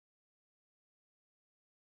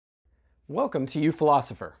Welcome to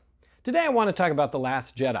uPhilosopher. Today I want to talk about The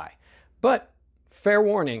Last Jedi, but fair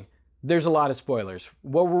warning, there's a lot of spoilers.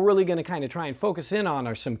 What we're really going to kind of try and focus in on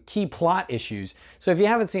are some key plot issues, so if you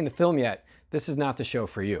haven't seen the film yet, this is not the show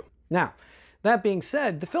for you. Now, that being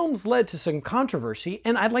said, the film's led to some controversy,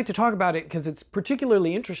 and I'd like to talk about it because it's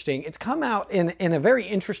particularly interesting. It's come out in a very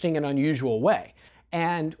interesting and unusual way.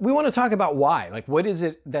 And we want to talk about why. Like, what is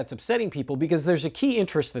it that's upsetting people? Because there's a key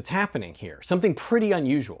interest that's happening here. Something pretty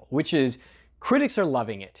unusual, which is critics are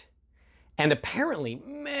loving it. And apparently,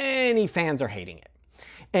 many fans are hating it.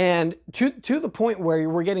 And to the point where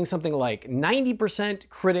we're getting something like 90%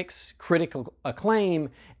 critical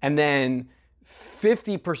acclaim, and then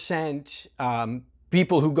 50%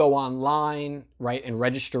 people who go online, right, and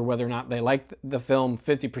register whether or not they like the film,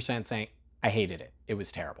 50% saying, I hated it. It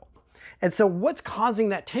was terrible. And so what's causing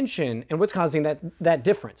that tension and what's causing that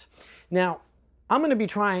difference? Now, I'm going to be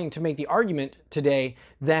trying to make the argument today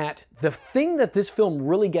that the thing that this film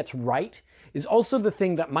really gets right is also the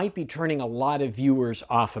thing that might be turning a lot of viewers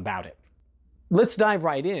off about it. Let's dive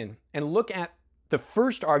right in and look at the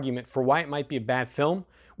first argument for why it might be a bad film,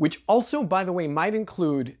 which also, by the way, might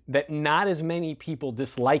include that not as many people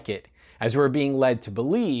dislike it as we're being led to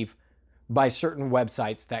believe by certain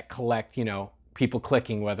websites that collect, people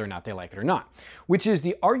clicking whether or not they like it or not, which is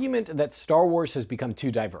the argument that Star Wars has become too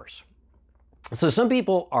diverse. So some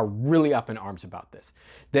people are really up in arms about this.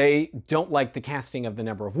 They don't like the casting of the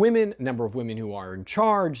number of women who are in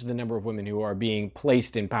charge, the number of women who are being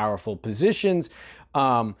placed in powerful positions.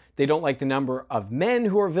 They don't like the number of men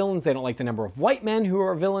who are villains. They don't like the number of white men who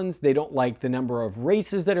are villains. They don't like the number of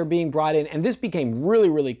races that are being brought in. And this became really,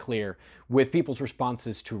 really clear with people's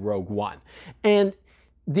responses to Rogue One. And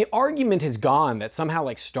the argument has gone that somehow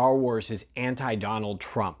like Star Wars is anti-Donald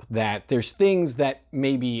Trump, that there's things that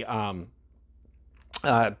maybe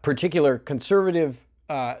particular conservative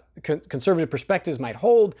perspectives might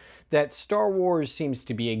hold that Star Wars seems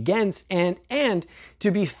to be against, and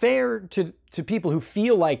to be fair to people who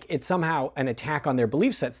feel like it's somehow an attack on their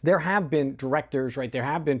belief sets, there have been directors, right? There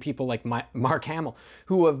have been people like Mark Hamill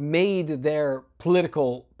who have made their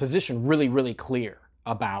political position really, really clear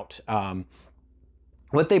about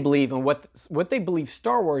what they believe and what they believe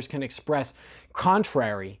Star Wars can express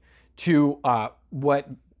contrary to what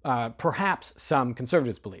perhaps some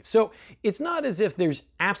conservatives believe. So it's not as if there's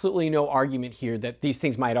absolutely no argument here that these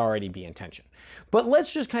things might already be in tension. But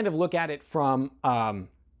let's just kind of look at it from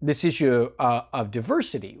this issue of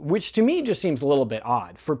diversity, which to me just seems a little bit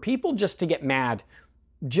odd. For people just to get mad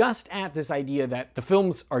just at this idea that the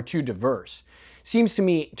films are too diverse seems to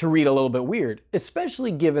me to read a little bit weird,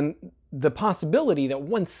 especially given the possibility that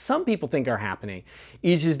what some people think are happening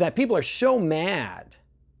is that people are so mad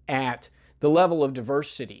at the level of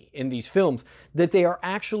diversity in these films that they are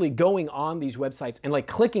actually going on these websites and like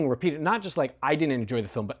clicking repeat it, not just like, I didn't enjoy the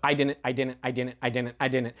film, but I didn't,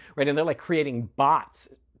 right? And they're like creating bots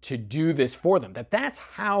to do this for them, that's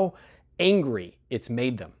how angry it's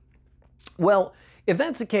made them. Well, if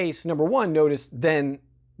that's the case, number one, notice then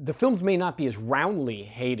the films may not be as roundly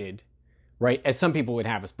hated, right, as some people would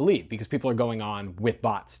have us believe, because people are going on with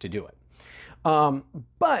bots to do it.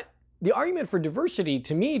 But the argument for diversity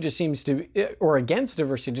to me just seems to, or against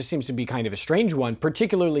diversity, just seems to be kind of a strange one,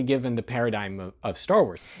 particularly given the paradigm of Star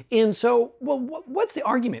Wars. And so, well, what's the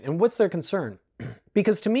argument and what's their concern?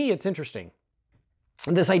 Because to me, it's interesting.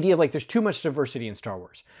 This idea of like there's too much diversity in Star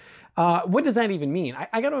Wars. What does that even mean?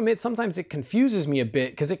 I got to admit, sometimes it confuses me a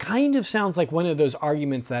bit because it kind of sounds like one of those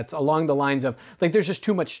arguments that's along the lines of like there's just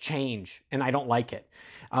too much change and I don't like it.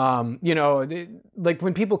 Like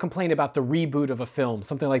when people complain about the reboot of a film,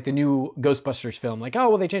 something like the new Ghostbusters film, like, oh,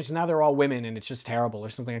 well, they changed, now they're all women and it's just terrible or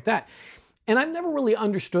something like that. And I've never really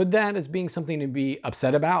understood that as being something to be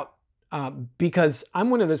upset about because I'm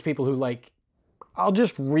one of those people who like, I'll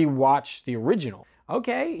just rewatch the original.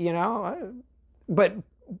 Okay, but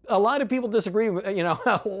a lot of people disagree with,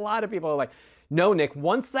 a lot of people are like, no, Nick,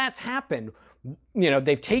 once that's happened,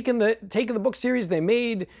 they've taken the book series, they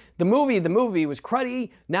made the movie was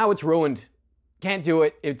cruddy, now it's ruined. Can't do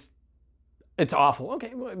it. It's awful.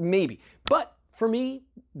 Okay, well, maybe. But for me,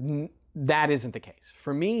 that isn't the case.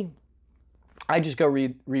 For me, I just go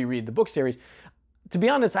reread the book series. To be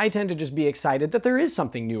honest, I tend to just be excited that there is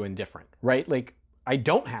something new and different, right? Like, I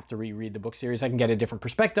don't have to reread the book series. I can get a different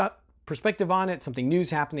perspective on it, something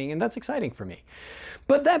new's happening, and that's exciting for me.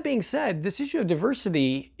 But that being said, this issue of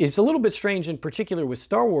diversity is a little bit strange, in particular with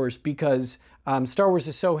Star Wars, because Star Wars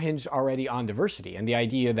is so hinged already on diversity and the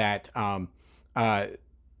idea that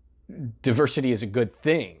diversity is a good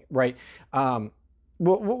thing, right?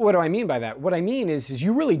 What do I mean by that? What I mean is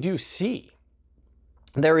you really do see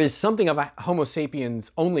there is something of a Homo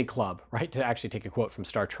sapiens only club, right? To actually take a quote from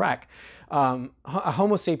Star Trek, a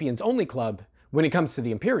Homo sapiens only club when it comes to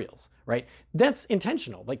the Imperials, right? That's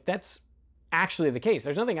intentional. Like, that's actually the case.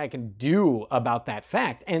 There's nothing I can do about that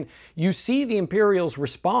fact. And you see the Imperials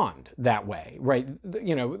respond that way, right?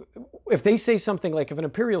 You know, if they say something like, if an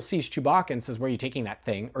Imperial sees Chewbacca and says, "Where are you taking that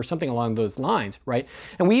thing?" or something along those lines, right?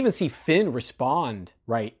 And we even see Finn respond,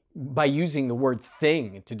 right, by using the word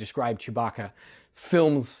thing to describe Chewbacca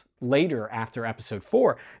films later after episode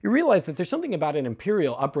 4, you realize that there's something about an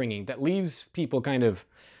Imperial upbringing that leaves people kind of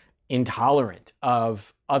intolerant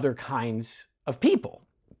of other kinds of people.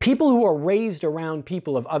 People who are raised around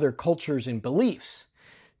people of other cultures and beliefs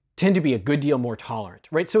tend to be a good deal more tolerant,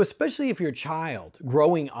 right? So especially if you're a child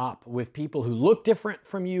growing up with people who look different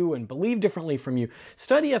from you and believe differently from you,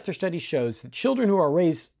 study after study shows that children who are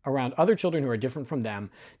raised around other children who are different from them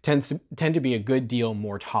tend to be a good deal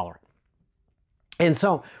more tolerant. And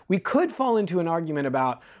so we could fall into an argument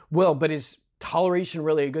about, well, but is toleration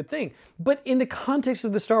really a good thing? But in the context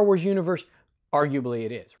of the Star Wars universe, arguably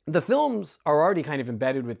it is. The films are already kind of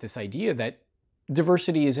embedded with this idea that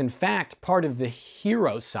diversity is in fact part of the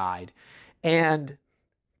hero side. And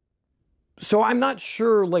so I'm not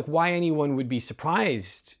sure like why anyone would be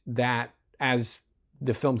surprised that as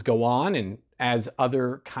the films go on and as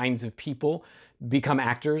other kinds of people become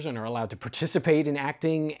actors and are allowed to participate in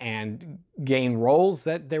acting and gain roles,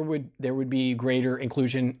 that there would be greater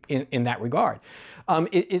inclusion in that regard.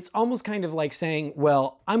 It's almost kind of like saying,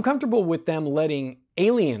 well, I'm comfortable with them letting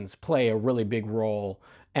aliens play a really big role,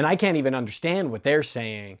 and I can't even understand what they're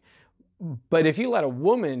saying. But if you let a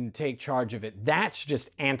woman take charge of it, that's just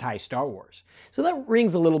anti-Star Wars. So that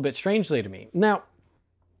rings a little bit strangely to me. Now,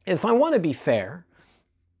 if I want to be fair,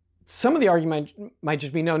 some of the argument might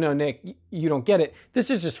just be, no, Nick, you don't get it. This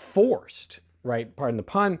is just forced, right? Pardon the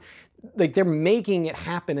pun. Like, they're making it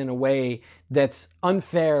happen in a way that's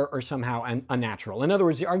unfair or somehow unnatural. In other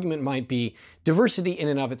words, the argument might be diversity in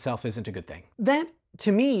and of itself isn't a good thing. That,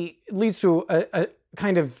 to me, leads to a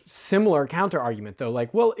kind of similar counter argument, though.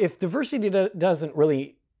 Like, well, if diversity doesn't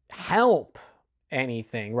really help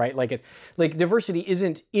anything, right? Like diversity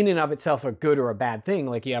isn't in and of itself a good or a bad thing.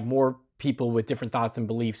 Like, you have more people with different thoughts and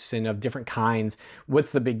beliefs and of different kinds.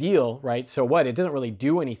 What's the big deal, right? So what? It doesn't really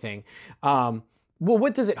do anything. Well,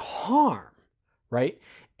 what does it harm, right?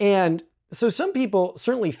 And so some people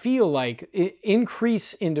certainly feel like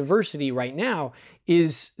increase in diversity right now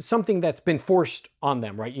is something that's been forced on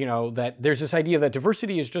them, right? You know, that there's this idea that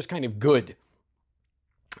diversity is just kind of good.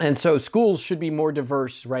 And so schools should be more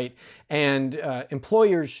diverse, right? And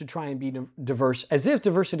employers should try and be diverse, as if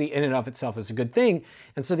diversity in and of itself is a good thing.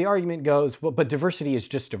 And so the argument goes, well, but diversity is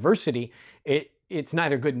just diversity. It's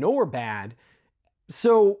neither good nor bad.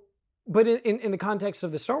 So, but in the context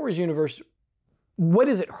of the Star Wars universe, what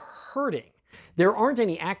is it hurting? There aren't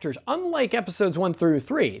any actors, unlike episodes 1 through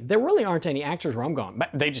 3, there really aren't any actors where I'm going, but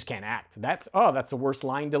they just can't act. That's the worst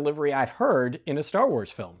line delivery I've heard in a Star Wars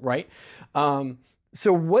film, right?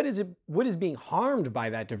 So what is being harmed by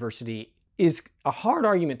that diversity is a hard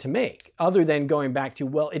argument to make, other than going back to,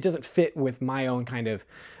 well, it doesn't fit with my own kind of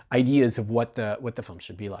ideas of what the film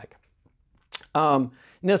should be like.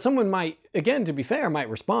 Now, someone might, again, to be fair, might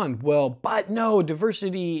respond, well, but no,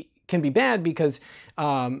 diversity can be bad because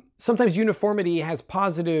sometimes uniformity has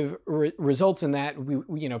positive results in that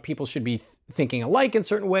people should be thinking alike in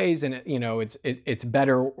certain ways, and it's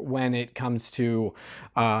better when it comes to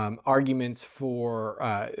arguments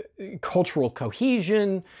for cultural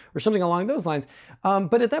cohesion or something along those lines.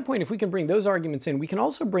 But at that point, if we can bring those arguments in, we can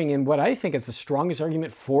also bring in what I think is the strongest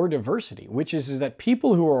argument for diversity, which is that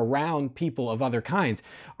people who are around people of other kinds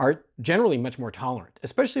are generally much more tolerant,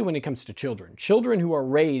 especially when it comes to children. Children who are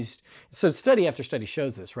raised, so study after study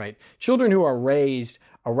shows this, right? Children who are raised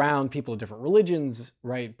around people of different religions,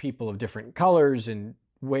 right? People of different colors and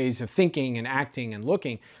ways of thinking and acting and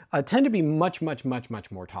looking tend to be much, much, much, much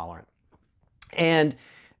more tolerant. And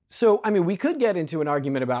so, I mean, we could get into an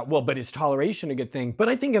argument about, well, but is toleration a good thing? But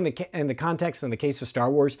I think in the context, in the case of Star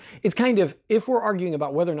Wars, it's kind of, if we're arguing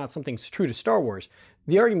about whether or not something's true to Star Wars,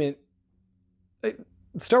 the argument,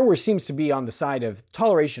 Star Wars seems to be on the side of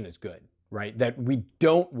toleration is good, right? That we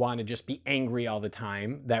don't want to just be angry all the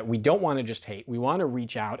time, that we don't want to just hate. We want to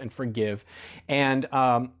reach out and forgive, and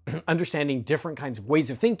understanding different kinds of ways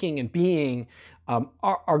of thinking and being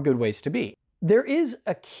are good ways to be. There is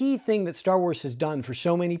a key thing that Star Wars has done for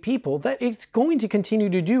so many people that it's going to continue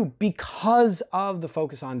to do because of the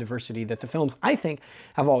focus on diversity that the films, I think,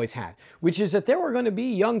 have always had, which is that there are going to be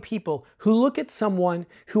young people who look at someone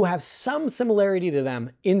who has some similarity to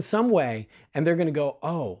them in some way, and they're going to go,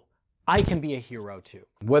 oh, I can be a hero too.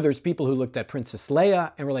 Whether it's people who looked at Princess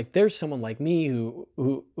Leia and were like, there's someone like me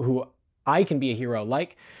who I can be a hero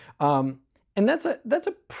like. And that's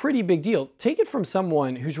a pretty big deal. Take it from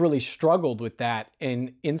someone who's really struggled with that,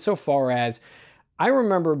 and insofar as I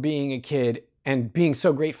remember being a kid and being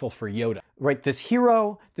so grateful for Yoda, right? This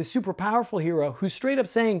hero, this super powerful hero who's straight up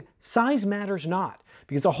saying size matters not,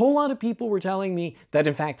 because a whole lot of people were telling me that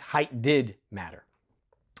in fact height did matter.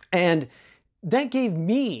 And that gave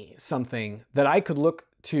me something that I could look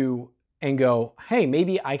to and go, hey,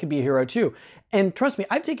 maybe I could be a hero too. And trust me,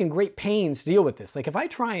 I've taken great pains to deal with this. Like if I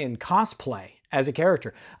try and cosplay as a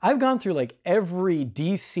character, I've gone through like every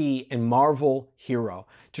DC and Marvel hero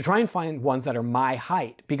to try and find ones that are my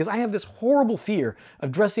height, because I have this horrible fear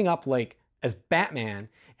of dressing up like as Batman.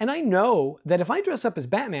 And I know that if I dress up as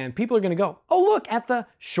Batman, people are gonna go, oh, look at the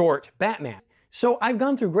short Batman. So I've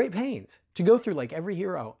gone through great pains to go through like every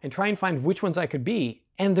hero and try and find which ones I could be.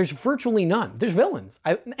 And there's virtually none. There's villains.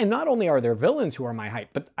 And not only are there villains who are my height,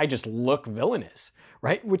 but I just look villainous,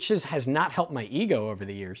 right? Which has not helped my ego over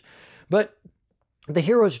the years. But the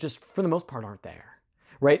heroes just, for the most part, aren't there,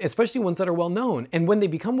 right? Especially ones that are well known. And when they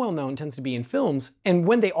become well known, it tends to be in films. And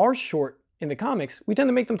when they are short in the comics, we tend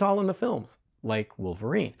to make them tall in the films, like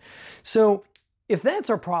Wolverine. So if that's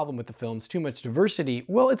our problem with the films, too much diversity,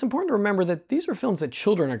 well, it's important to remember that these are films that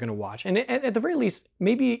children are going to watch. And at the very least,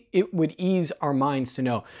 maybe it would ease our minds to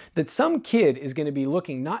know that some kid is going to be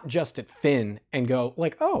looking not just at Finn and go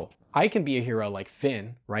like, oh, I can be a hero like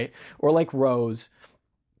Finn, right? Or like Rose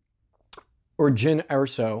or Jyn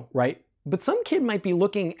Erso, right? But some kid might be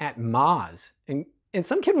looking at Maz, and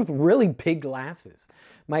some kid with really big glasses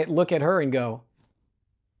might look at her and go,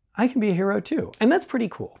 I can be a hero too. And that's pretty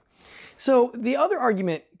cool. So the other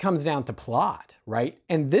argument comes down to plot, right?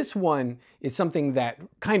 And this one is something that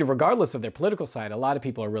kind of regardless of their political side, a lot of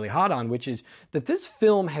people are really hot on, which is that this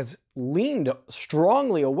film has leaned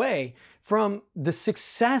strongly away from the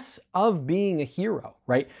success of being a hero,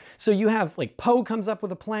 right? So you have like Poe comes up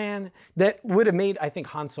with a plan that would have made, I think,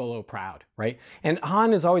 Han Solo proud, right? And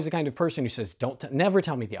Han is always the kind of person who says, never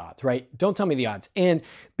tell me the odds, right? Don't tell me the odds. And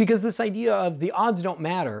because this idea of the odds don't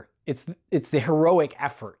matter, it's the heroic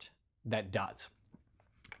effort that does.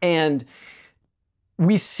 And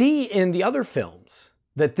we see in the other films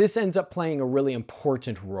that this ends up playing a really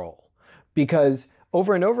important role, because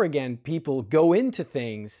over and over again, people go into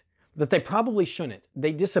things that they probably shouldn't.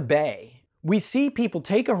 They disobey. We see people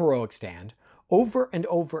take a heroic stand over and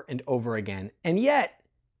over and over again, and yet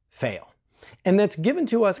fail. And that's given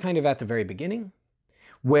to us kind of at the very beginning,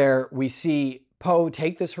 where we see Poe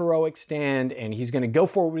take this heroic stand and he's going to go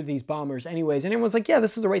forward with these bombers anyways. And everyone's like, yeah,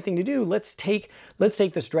 this is the right thing to do. Let's take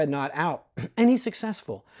this dreadnought out. And he's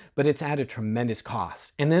successful, but it's at a tremendous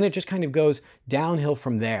cost. And then it just kind of goes downhill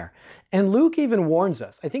from there. And Luke even warns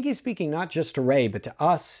us. I think he's speaking not just to Rey, but to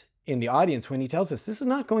us in the audience when he tells us this is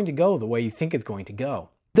not going to go the way you think it's going to go.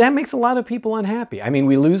 That makes a lot of people unhappy. I mean,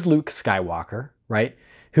 we lose Luke Skywalker, right?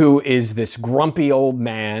 Who is this grumpy old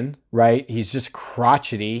man, right? He's just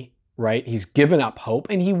crotchety, right? He's given up hope,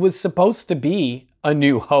 and he was supposed to be a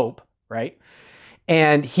new hope, right?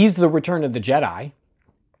 And he's the return of the Jedi.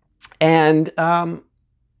 And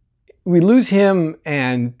we lose him,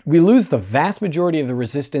 and we lose the vast majority of the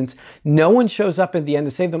Resistance. No one shows up at the end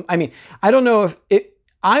to save them. I mean, I don't know if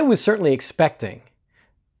I was certainly expecting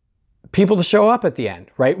people to show up at the end,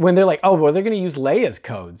 right? When they're like, oh, well, they're going to use Leia's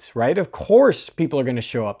codes, right? Of course people are going to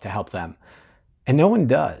show up to help them. And no one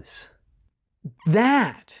does.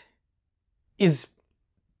 That is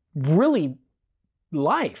really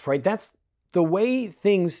life, right? That's the way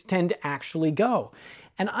things tend to actually go.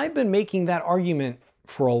 And I've been making that argument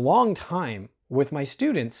for a long time with my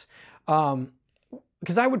students,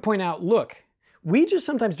 because I would point out, look, we just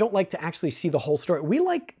sometimes don't like to actually see the whole story. We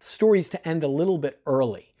like stories to end a little bit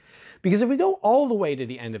early. Because if we go all the way to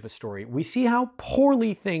the end of a story, we see how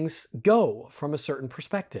poorly things go from a certain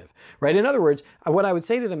perspective, right? In other words, what I would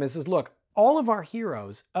say to them is look, all of our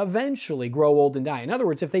heroes eventually grow old and die. In other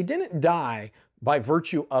words, if they didn't die by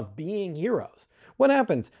virtue of being heroes, what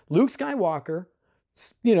happens? Luke Skywalker,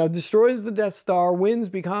 destroys the Death Star, wins,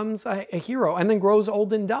 becomes a hero, and then grows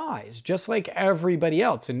old and dies, just like everybody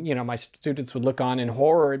else. And, my students would look on in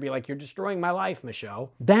horror and be like, you're destroying my life,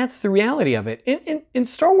 Michaud. That's the reality of it. And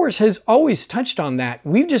Star Wars has always touched on that.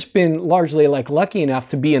 We've just been largely lucky enough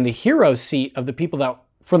to be in the hero seat of the people that,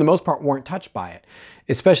 for the most part, weren't touched by it.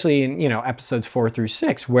 Especially in, episodes 4 through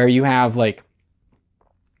 6, where you have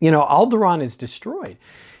Alderaan is destroyed.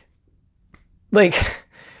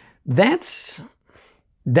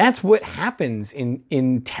 That's what happens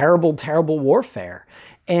in terrible, terrible warfare.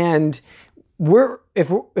 And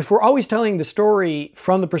if we're always telling the story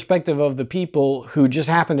from the perspective of the people who just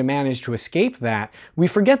happen to manage to escape that, we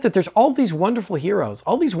forget that there's all these wonderful heroes,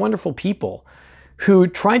 all these wonderful people who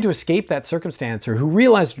tried to escape that circumstance, or who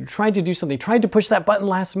realized, tried to do something, tried to push that button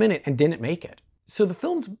last minute and didn't make it. So the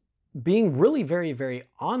film's being really very, very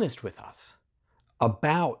honest with us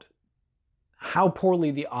about how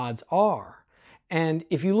poorly the odds are. And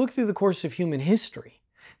if you look through the course of human history,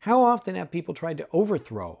 how often have people tried to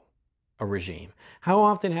overthrow a regime? How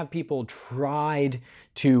often have people tried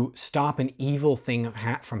to stop an evil thing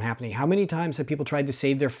from happening? How many times have people tried to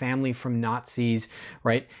save their family from Nazis,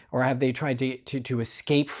 right? Or have they tried to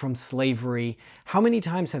escape from slavery? How many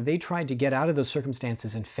times have they tried to get out of those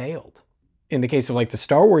circumstances and failed? In the case of like the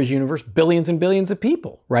Star Wars universe, billions and billions of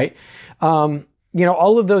people, right? You know,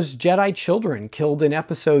 all of those Jedi children killed in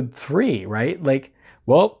episode 3, right? Like,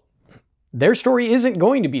 well, their story isn't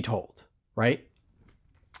going to be told, right?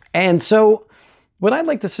 And so what I'd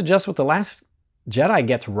like to suggest what The Last Jedi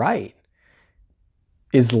gets right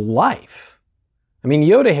is life. I mean,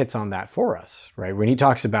 Yoda hits on that for us, right? When he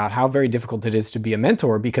talks about how very difficult it is to be a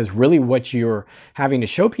mentor, because really what you're having to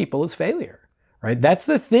show people is failure, right? That's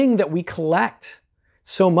the thing that we collect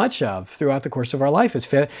so much of throughout the course of our life is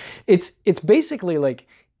failure. It's basically like,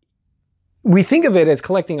 we think of it as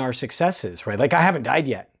collecting our successes, right? Like, I haven't died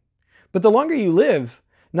yet. But the longer you live,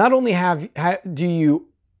 not only do you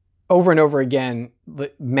over and over again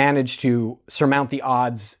manage to surmount the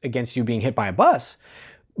odds against you being hit by a bus,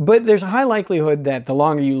 but there's a high likelihood that the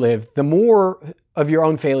longer you live, the more of your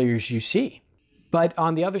own failures you see. But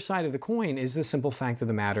on the other side of the coin is the simple fact of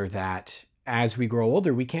the matter that as we grow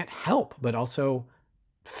older, we can't help but also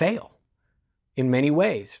fail in many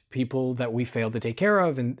ways. People that we fail to take care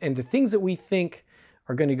of, and the things that we think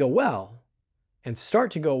are going to go well and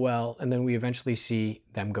start to go well, and then we eventually see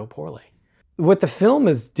them go poorly. What the film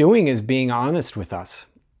is doing is being honest with us,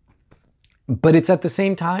 but it's at the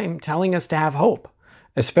same time telling us to have hope,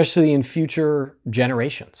 especially in future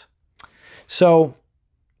generations. So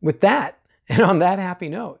with that, and on that happy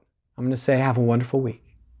note, I'm going to say have a wonderful week.